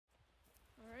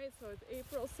So it's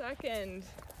April 2nd,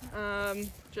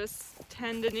 just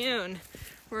 10 to noon.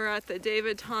 We're at the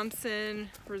David Thompson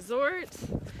Resort.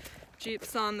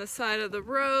 Jeep's on the side of the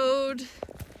road,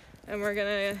 and we're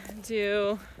gonna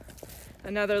do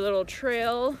another little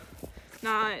trail.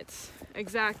 Not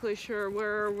exactly sure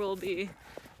where we'll be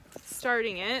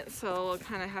starting it, so we'll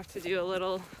kind of have to do a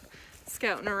little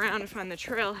scouting around to find the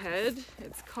trailhead.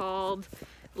 It's called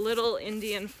Little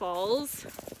Indian Falls.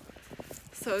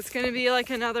 So it's gonna be like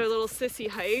another little sissy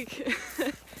hike.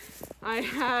 I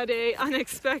had an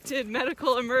unexpected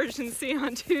medical emergency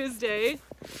on Tuesday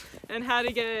and had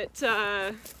to get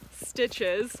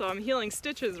stitches, so I'm healing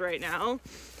stitches right now.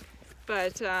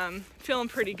 But feeling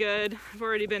pretty good. I've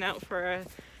already been out for an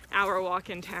hour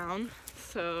walk in town,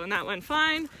 and that went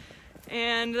fine.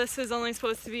 And this is only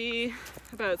supposed to be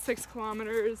about 6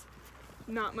 kilometers,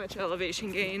 not much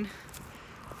elevation gain.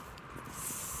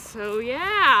 So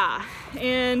yeah,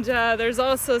 and there's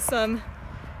also some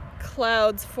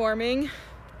clouds forming,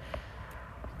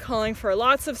 calling for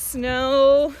lots of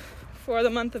snow for the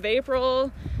month of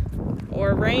April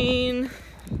or rain.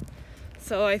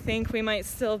 So I think we might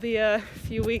still be a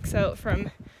few weeks out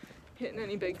from hitting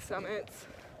any big summits.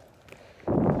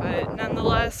 But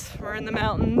nonetheless, we're in the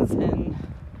mountains and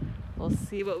we'll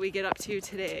see what we get up to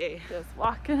today. Just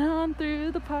walking on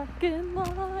through the parking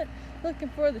lot, looking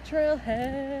for the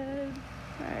trailhead.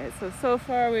 Alright, so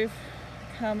far we've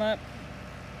come up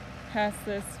past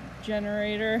this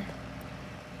generator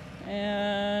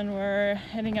and we're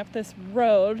heading up this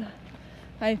road.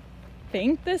 I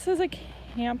think this is a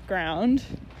campground.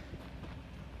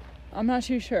 I'm not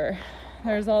too sure.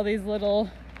 There's all these little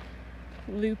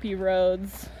loopy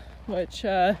roads which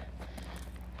kind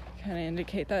of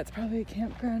indicate that it's probably a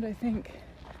campground, I think.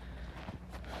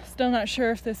 Still not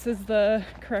sure if this is the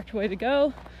correct way to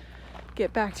go.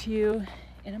 Get back to you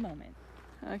in a moment.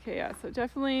 Okay, yeah, so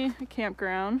definitely a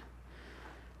campground.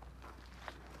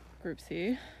 Group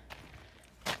C.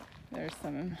 There's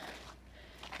some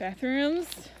bathrooms.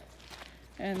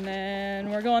 And then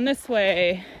we're going this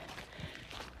way.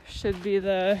 Should be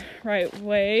the right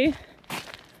way.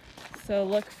 So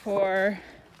look for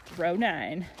row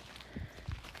 9.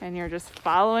 And you're just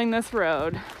following this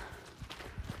road.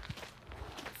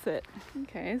 That's it.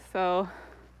 Okay, so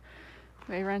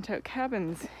they rent out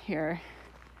cabins here.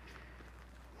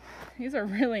 These are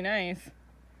really nice.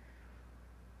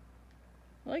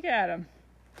 Look at them.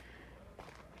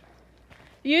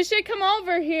 You should come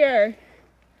over here.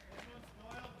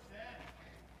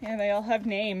 Yeah, they all have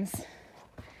names.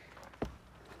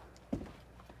 I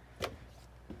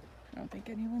don't think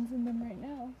anyone's in them right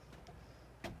now.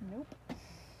 Nope.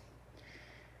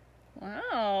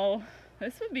 Wow,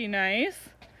 this would be nice.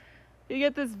 You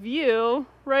get this view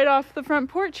right off the front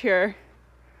porch here.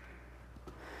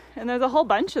 And there's a whole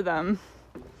bunch of them.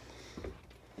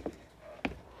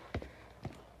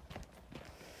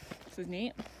 This is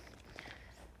neat. This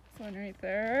one right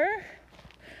there.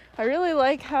 I really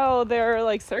like how they're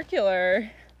like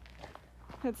circular.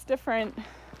 It's different.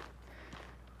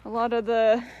 A lot of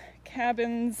the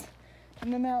cabins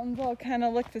in the mountains all kind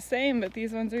of look the same, but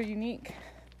these ones are unique.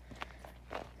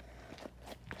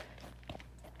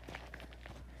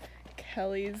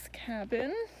 Kelly's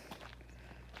cabin.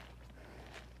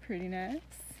 Pretty nice.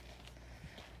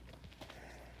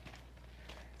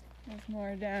 There's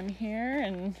more down here,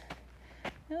 and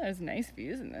yeah, there's nice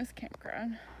views in this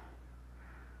campground.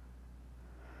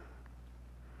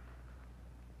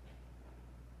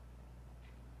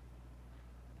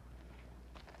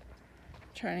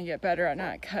 Trying to get better at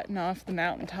not cutting off the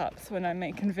mountaintops when I'm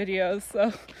making videos,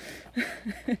 so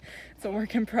it's a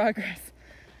work in progress.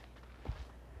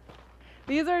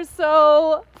 These are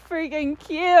so freaking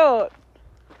cute.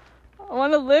 I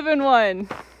want to live in one.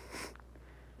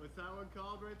 What's that one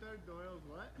called right there? Doyle's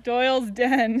what? Doyle's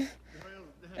Den.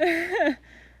 Doyle's Den.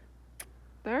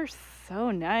 They're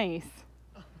so nice.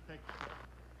 Oh my God.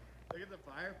 Look at the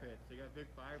fire pits. They got big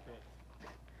fire pits.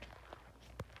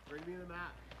 Bring me the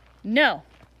map. No.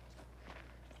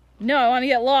 No, I want to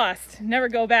get lost. Never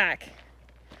go back.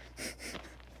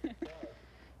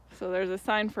 So there's a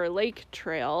sign for Lake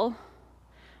Trail.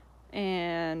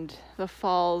 And the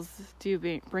falls do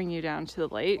bring you down to the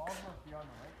lakes.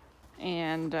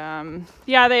 And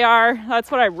yeah, they are.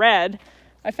 That's what I read.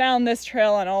 I found this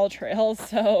trail on All Trails,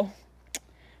 so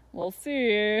we'll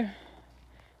see.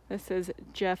 This is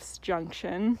Jeff's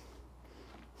Junction.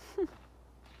 So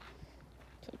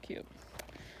cute.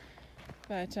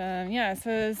 But yeah, it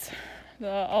says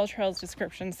the All Trails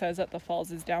description says that the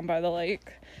falls is down by the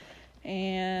lake.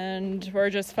 And we're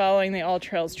just following the All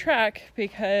Trails track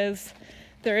because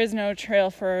there is no trail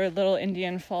for Little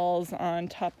Indian Falls on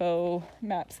Topo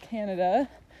Maps Canada,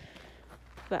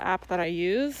 the app that I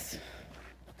use.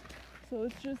 So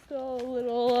it's just a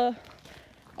little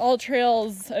all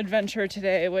trails adventure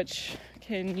today, which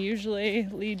can usually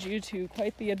lead you to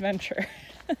quite the adventure.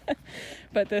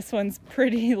 But this one's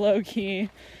pretty low-key,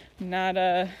 not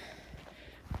a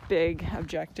big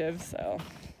objective, so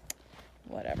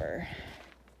whatever.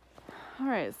 All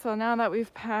right, so now that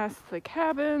we've passed the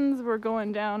cabins, we're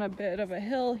going down a bit of a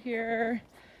hill here.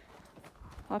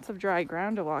 Lots of dry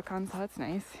ground to walk on, so that's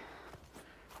nice.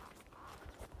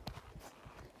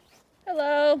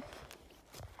 Hello.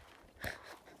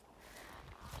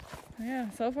 Yeah,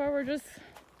 so far we're just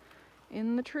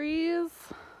in the trees,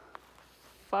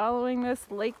 following this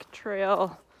lake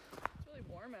trail. It's really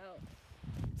warm out.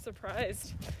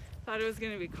 Surprised. Thought it was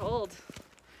gonna be cold.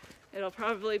 It'll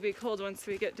probably be cold once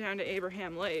we get down to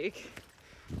Abraham Lake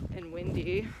and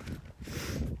windy.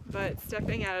 But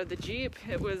stepping out of the Jeep,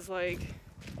 it was like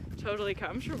totally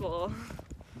comfortable.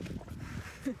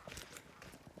 It's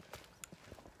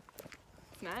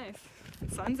nice.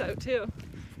 The sun's out too.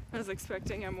 I was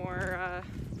expecting a more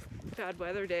bad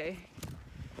weather day.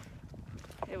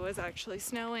 It was actually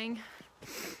snowing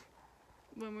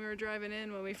when we were driving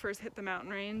in, when we first hit the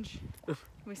mountain range.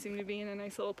 We seem to be in a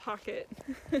nice little pocket.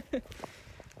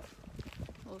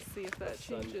 We'll see if that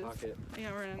changes. Pocket.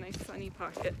 Yeah, we're in a nice sunny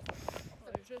pocket.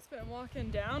 I've just been walking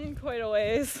down quite a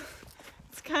ways.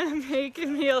 It's kind of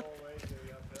making me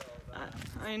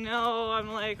I know,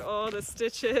 I'm like, oh, the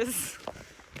stitches.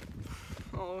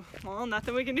 Oh, well,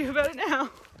 nothing we can do about it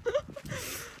now.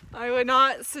 I would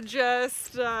not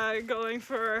suggest going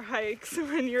for hikes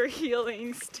when you're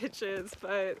healing stitches,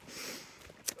 but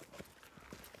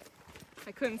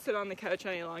I couldn't sit on the couch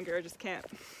any longer. I just can't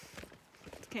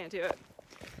do it.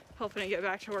 Hoping to get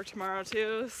back to work tomorrow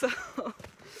too, so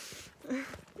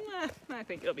I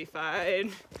think it'll be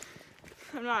fine.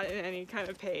 I'm not in any kind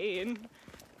of pain,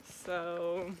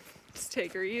 so just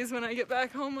take her ease when I get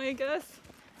back home, I guess.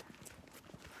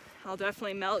 I'll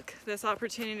definitely milk this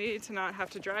opportunity to not have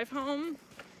to drive home,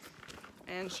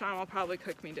 and Sean will probably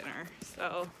cook me dinner,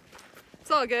 so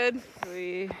it's all good.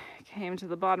 We came to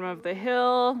the bottom of the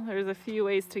hill. There's a few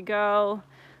ways to go.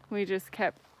 We just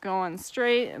kept going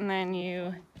straight, and then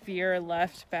you veer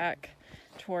left back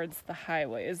towards the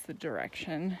highway is the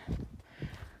direction.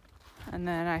 And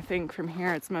then I think from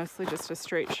here it's mostly just a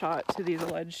straight shot to these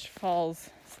alleged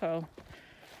falls, so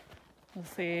we'll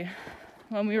see.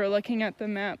 When we were looking at the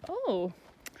map, oh,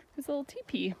 there's a little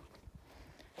teepee.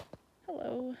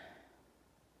 Hello.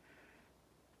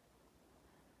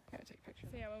 Gotta take pictures.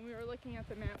 So yeah, when we were looking at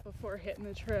the map before hitting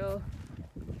the trail,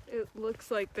 it looks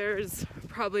like there's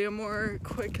probably a more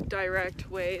quick,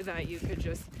 direct way that you could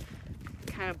just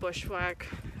kind of bushwhack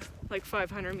like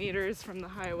 500 meters from the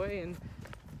highway and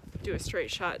do a straight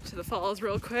shot to the falls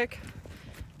real quick.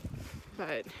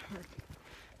 But we're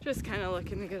just kind of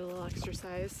looking to get a little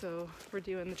exercise, so we're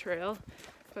doing the trail.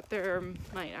 But there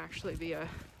might actually be a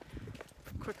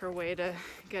quicker way to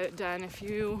get it done if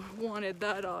you wanted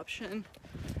that option.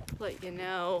 Let you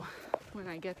know when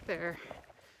I get there.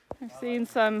 I've seen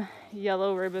some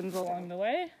yellow ribbons along the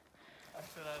way. I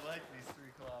said I like these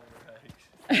 3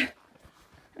 kilometer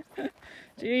hikes.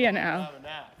 Do you now? Have a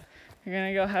nap. You're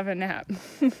gonna go have a nap.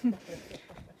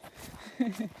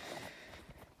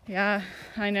 Yeah,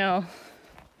 I know.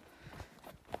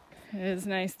 It is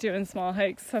nice doing small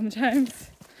hikes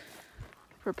sometimes.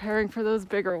 Preparing for those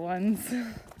bigger ones.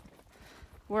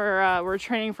 We're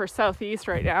training for Southeast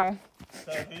right now.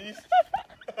 Southeast?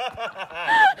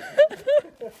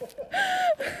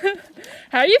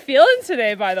 How are you feeling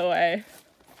today, by the way?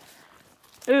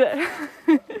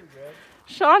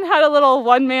 Sean had a little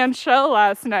one-man show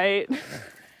last night.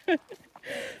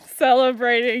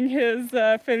 Celebrating his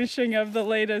finishing of the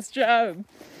latest job.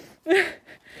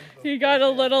 He got a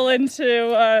little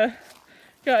into,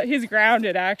 he's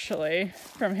grounded actually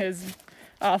from his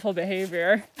awful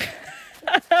behavior.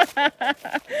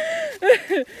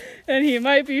 And he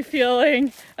might be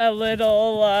feeling a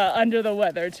little under the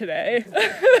weather today.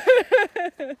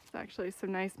 There's actually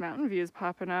some nice mountain views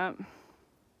popping up.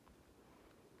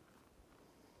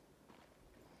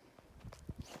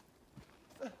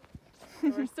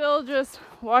 We're still just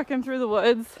walking through the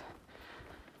woods.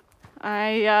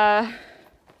 I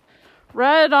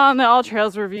read on the All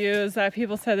Trails reviews that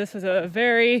people said this was a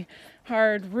very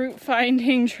hard route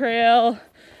finding trail,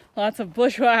 lots of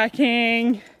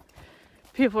bushwhacking,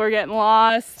 people were getting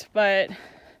lost, but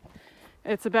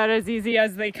it's about as easy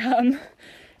as they come.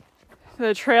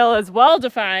 The trail is well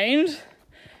defined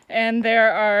and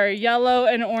there are yellow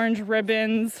and orange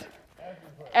ribbons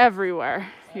everywhere.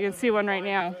 You can see one right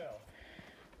now.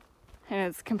 And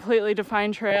it's completely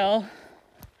defined trail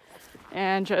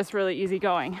and just really easy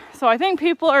going. So I think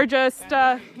people are just,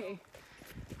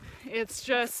 it's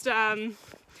just, yeah,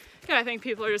 I think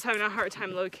people are just having a hard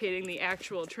time locating the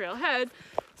actual trailhead.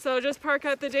 So just park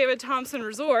at the David Thompson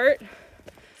Resort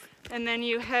and then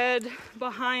you head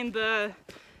behind the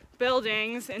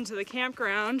buildings into the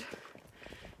campground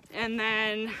and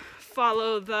then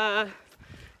follow the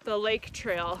lake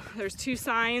trail. There's 2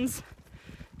 signs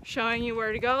showing you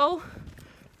where to go.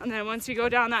 And then once you go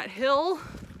down that hill,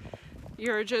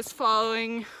 you're just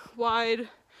following wide,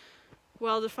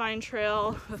 well-defined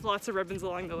trail with lots of ribbons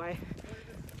along the way.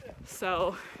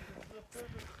 So,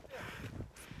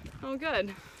 oh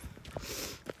good.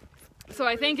 So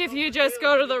I think if you just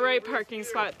go to the right parking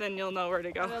spot, then you'll know where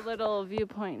to go. A little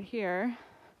viewpoint here,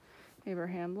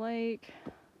 Abraham Lake.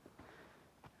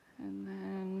 And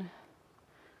then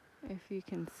if you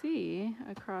can see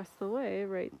across the way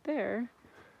right there,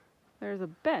 there's a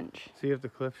bench. See if the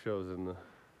cliff shows in the...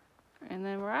 And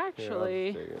then we're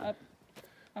actually up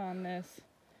on this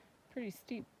pretty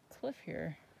steep cliff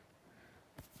here.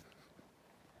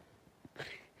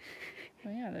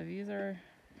 But yeah, the views are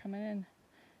coming in.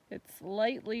 It's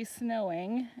lightly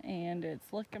snowing and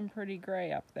it's looking pretty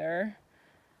gray up there,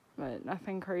 but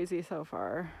nothing crazy so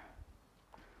far.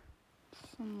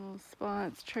 Some little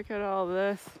spots. Check out all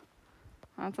this.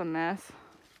 That's a mess.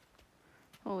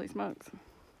 Holy smokes.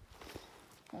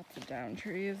 Lots of down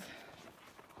trees.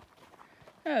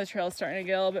 Oh, the trail's starting to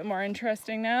get a little bit more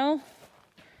interesting now,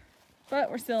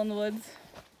 but we're still in the woods.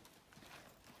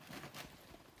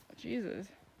 Jesus,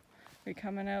 we're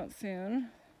coming out soon.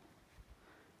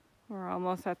 We're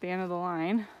almost at the end of the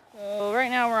line. So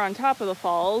right now we're on top of the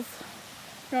falls.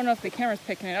 I don't know if the camera's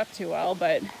picking it up too well,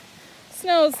 but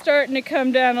snow's starting to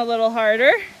come down a little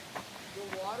harder.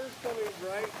 The water's coming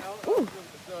right out Ooh.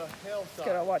 of the hillside.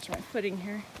 Gotta watch my footing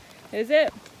here. Is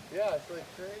it? Yeah, it's like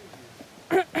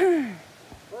crazy.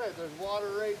 Right, there's water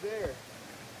right there.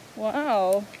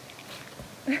 Wow.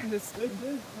 This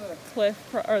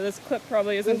cliff, or this clip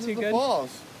probably isn't This too is the good.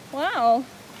 falls. Wow.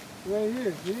 Right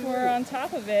here. See We're on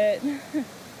top of it.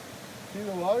 See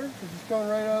the water? It's just coming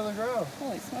right out of the ground.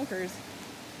 Holy smokers.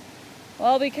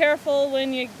 Well, be careful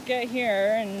when you get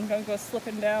here and don't go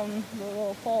slipping down the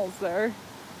little falls there.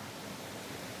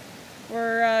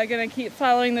 We're gonna keep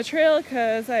following the trail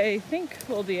because I think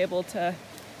we'll be able to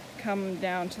come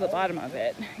down to the bottom of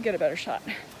it, get a better shot.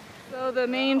 So the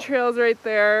main trail's right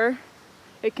there.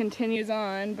 It continues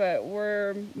on, but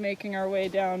we're making our way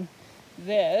down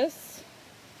this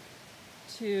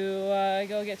to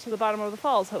go get to the bottom of the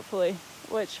falls, hopefully,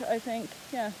 which I think,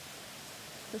 yeah,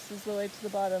 this is the way to the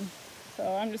bottom.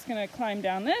 So I'm just gonna climb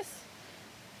down this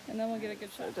and then we'll get a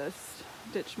good shot. Just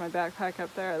ditched my backpack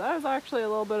up there. That was actually a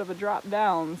little bit of a drop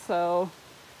down, so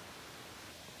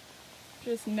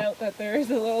just note that there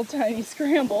is a little tiny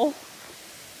scramble.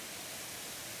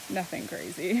 Nothing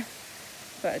crazy,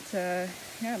 but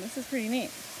yeah, this is pretty neat.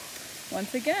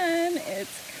 Once again,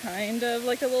 it's kind of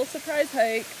like a little surprise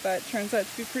hike, but turns out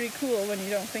to be pretty cool when you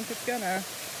don't think it's gonna.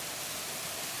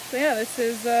 So yeah, this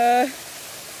is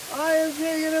I am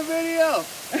taking a video.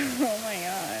 oh my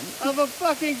god. Of a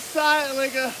fucking side,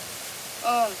 like a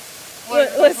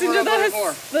Listen to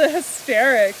the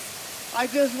hysterics. I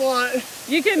just want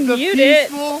You can the mute it.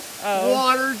 peaceful Oh.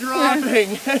 water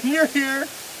dropping, and you're here.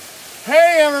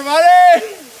 Hey, everybody!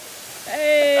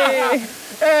 Hey!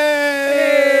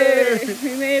 Hey! Hey!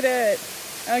 We made it.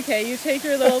 Okay, you take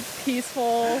your little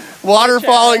peaceful Water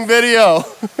falling video.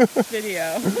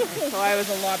 video. So I was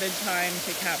allotted time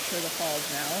to capture the falls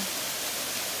now.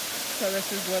 So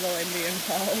this is Little Indian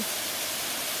Falls.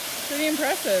 Pretty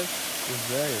impressive. It's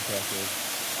very impressive.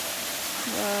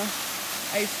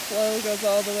 Ice flow goes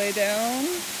all the way down.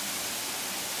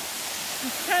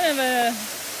 It's kind of a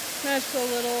magical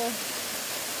little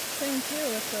thing too,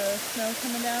 with the snow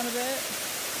coming down a bit.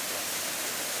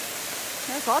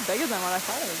 That's a lot bigger than what I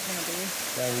thought it was going to be.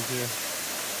 Yeah, me too.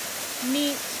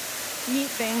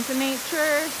 Neat things in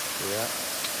nature. Yeah.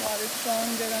 Water's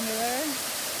flowing good under there.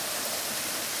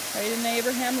 Right in the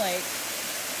Abraham Lake.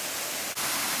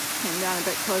 Came down a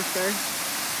bit closer.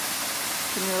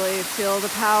 Can really feel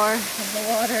the power of the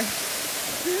water.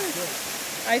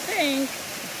 I think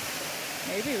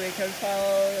maybe we could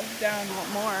follow down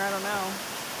more, I don't know.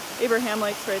 Abraham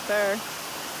Lake's right there.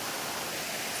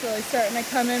 It's really starting to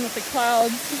come in with the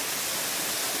clouds.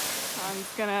 I'm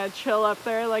just gonna chill up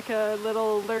there like a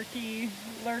little lurky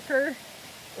lurker.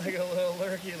 Like a little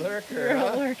lurky lurker. You're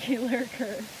a lurky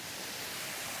lurker.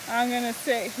 I'm gonna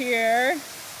sit here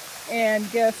and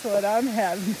guess what I'm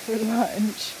having for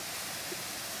lunch.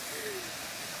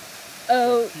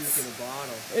 oats. Puke in a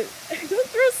bottle. Don't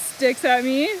throw sticks at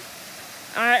me.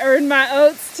 I earned my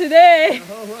oats today.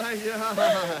 Oh my god.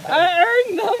 I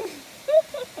earned them.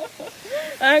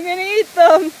 I'm gonna eat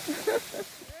them.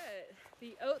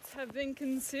 The oats have been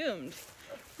consumed.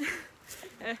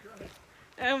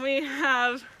 And we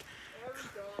have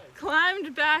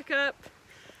climbed back up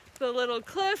the little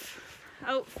cliff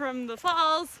out from the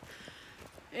falls,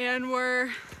 and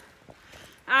we're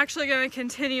actually going to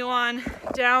continue on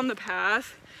down the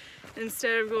path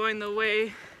instead of going the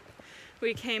way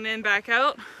we came in back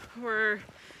out. We're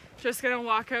just going to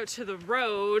walk out to the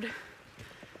road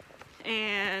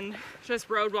and just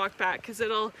road walk back, because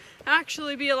it'll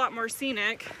actually be a lot more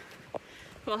scenic.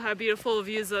 We'll have beautiful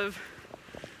views of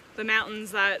the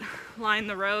mountains that line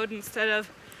the road instead of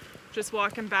just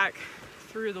walking back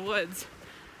through the woods.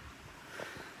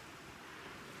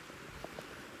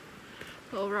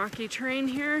 Little rocky terrain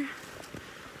here.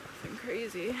 Nothing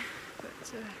crazy,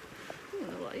 but a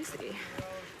little icy.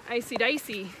 Icy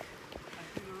dicey.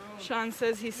 Sean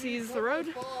says he sees the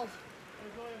road.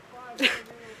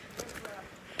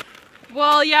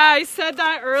 Well, yeah, I said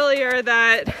that earlier,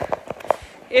 that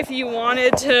if you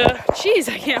wanted to, geez,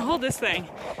 I can't hold this thing.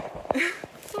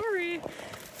 Sorry.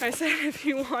 I said if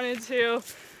you wanted to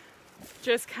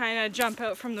just kind of jump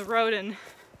out from the road and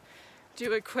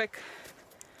do a quick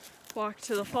walk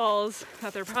to the falls,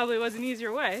 that there probably was an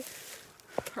easier way,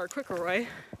 or a quicker way.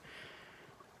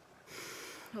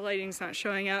 The lighting's not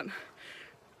showing up.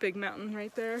 Big mountain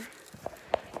right there.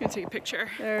 I'm gonna take a picture.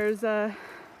 There's the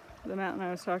mountain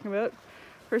I was talking about.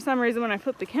 For some reason when I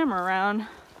flip the camera around,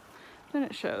 then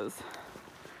it shows.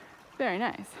 Very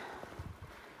nice.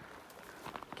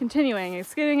 Continuing,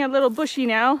 it's getting a little bushy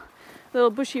now. A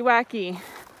little bushy wacky.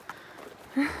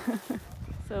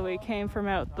 So we came from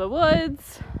out the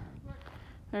woods.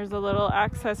 There's a little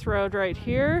access road right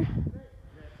here.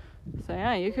 So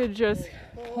yeah, you could just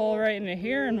pull right into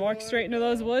here and walk straight into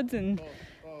those woods and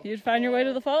you'd find your way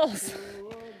to the falls.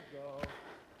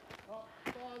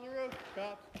 Up on the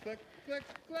rooftop, click, click,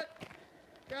 click.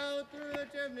 Down through the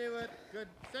chimney with good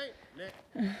Saint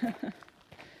Nick.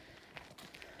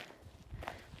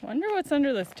 Wonder what's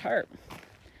under this tarp.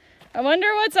 I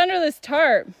wonder what's under this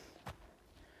tarp.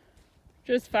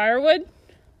 Just firewood?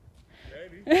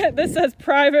 Maybe. This says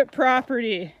private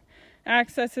property.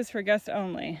 Access is for guests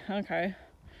only. Okay.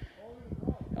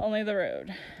 Only the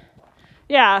road.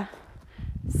 Yeah.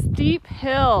 Steep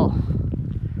hill.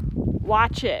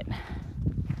 Watch it.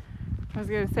 I was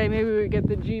gonna say maybe we get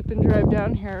the Jeep and drive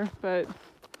down here, but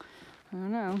I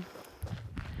don't know.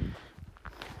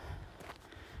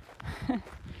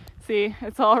 See,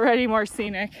 it's already more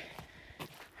scenic.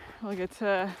 We'll get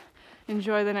to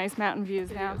enjoy the nice mountain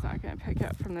views now. It's not gonna pick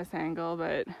up from this angle,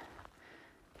 but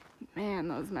man,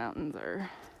 those mountains are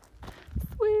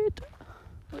sweet.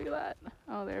 Look at that.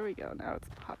 Oh, there we go. Now it's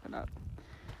popping up.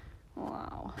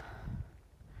 Wow.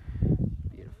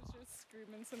 Beautiful. He's just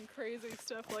screaming some crazy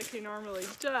stuff like he normally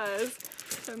does.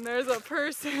 And there's a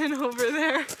person over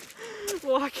there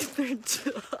walking their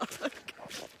dog.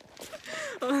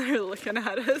 Oh, they're looking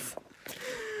at us.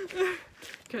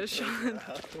 Cause Sean,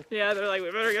 yeah, they're like, we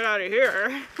better get out of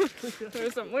here.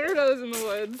 There's some weirdos in the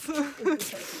woods.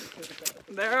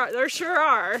 There sure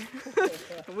are.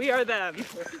 We are them.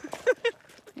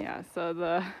 Yeah, so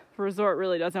the resort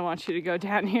really doesn't want you to go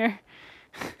down here.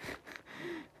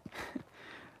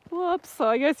 Whoops, so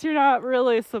I guess you're not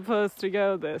really supposed to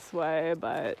go this way,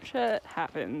 but shit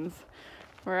happens.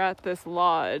 We're at this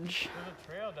lodge. There's a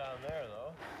trail down there,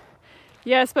 though.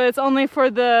 Yes, but it's only for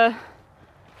the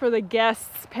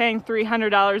guests paying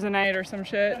 $300 a night or some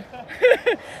shit.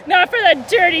 Not for the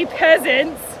dirty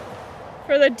peasants.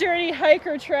 For the dirty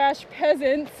hiker trash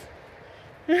peasants.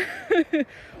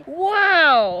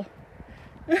 Wow.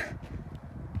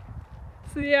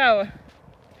 So yeah,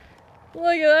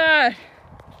 look at that.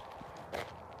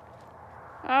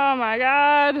 Oh my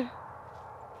God.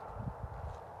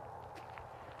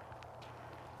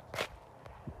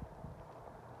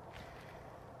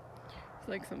 It's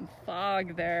like some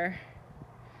fog there.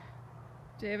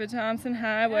 David Thompson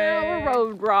Highway. Yeah, we're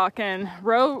road rocking.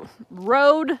 Road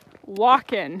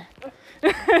walking.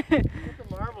 Get the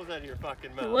marbles out of your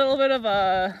fucking mouth. A little bit of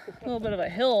a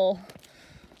hill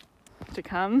to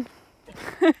come.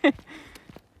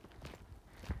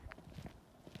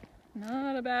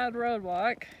 Not a bad road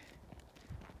walk.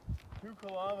 2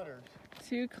 kilometers.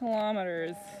 2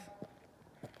 kilometers.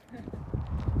 She's in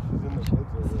the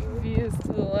woods over there. Views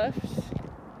to the left.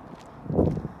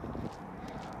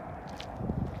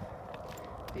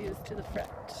 Views to the front.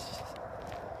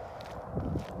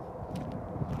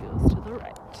 Views to the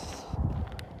right.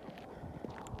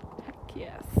 Heck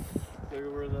yes. There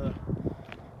were the...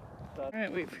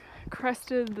 Alright, we've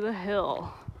crested the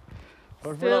hill.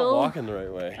 What if we're not walking the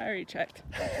right way? I already checked.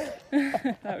 That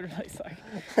would really suck.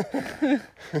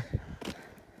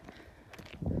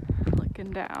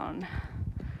 Looking down.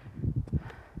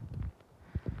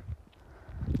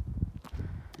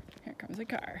 Here comes a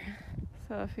car.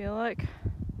 So if you look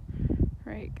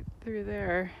right through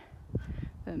there,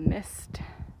 the mist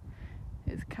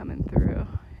is coming through.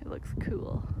 It looks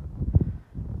cool.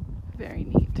 Very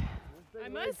neat. I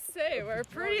must say, we're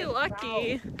pretty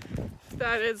lucky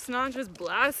that it's not just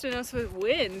blasting us with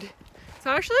wind. It's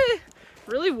actually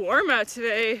really warm out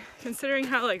today, considering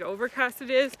how like overcast it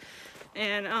is.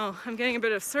 And oh, I'm getting a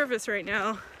bit of service right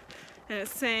now, and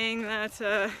it's saying that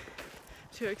to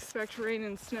expect rain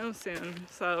and snow soon.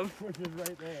 So, Which is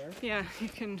right there. yeah, you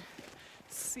can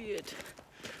see it.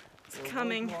 It's We're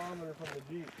coming. 1 kilometer from the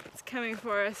Jeep. It's coming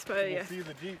for us, but You yeah, can see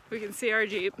the Jeep. we can see our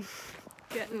Jeep.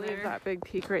 Getting there. That big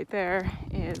peak right there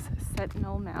is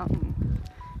Sentinel Mountain.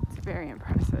 It's very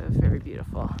impressive, very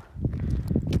beautiful.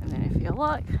 And then if you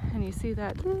look and you see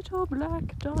that little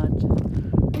black dot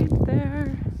right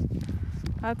there,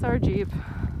 that's our Jeep.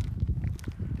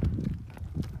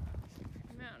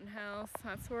 Mountain house,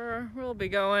 that's where we'll be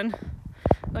going.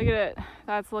 Look at it,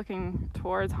 that's looking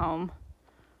towards home.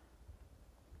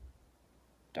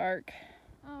 Dark.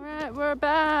 All right, we're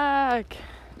back.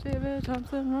 David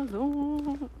Thompson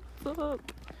Resort. What's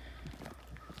up?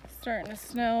 Starting to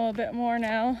snow a bit more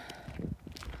now,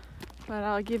 but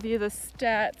I'll give you the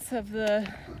stats of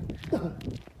the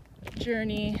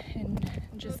journey in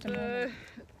just a moment.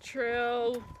 The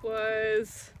trail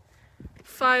was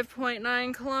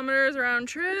 5.9 kilometers round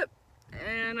trip,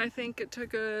 and I think it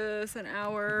took us an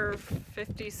hour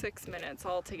 56 minutes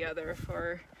altogether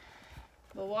for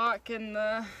the walk and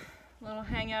the little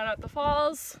hangout at the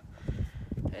falls.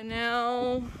 And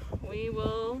now we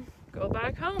will go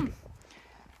back home.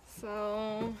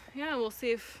 So yeah, we'll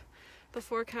see if the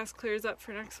forecast clears up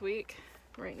for next week.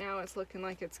 Right now it's looking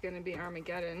like it's going to be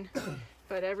Armageddon,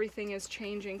 but everything is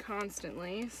changing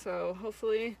constantly. So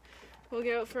hopefully we'll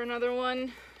get out for another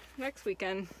one next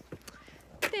weekend.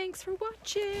 Thanks for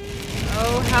watching.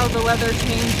 Oh, how the weather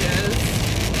changes.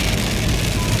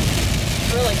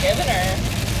 Really giving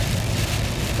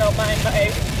her. Don't mind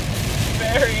my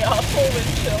very awful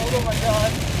wind chill. Oh my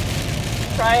god.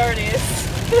 Priorities.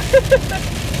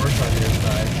 Worse on your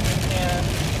side. Yeah.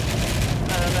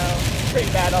 I don't know.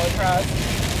 Pretty bad all across.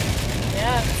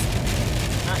 Yeah.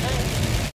 Not nice.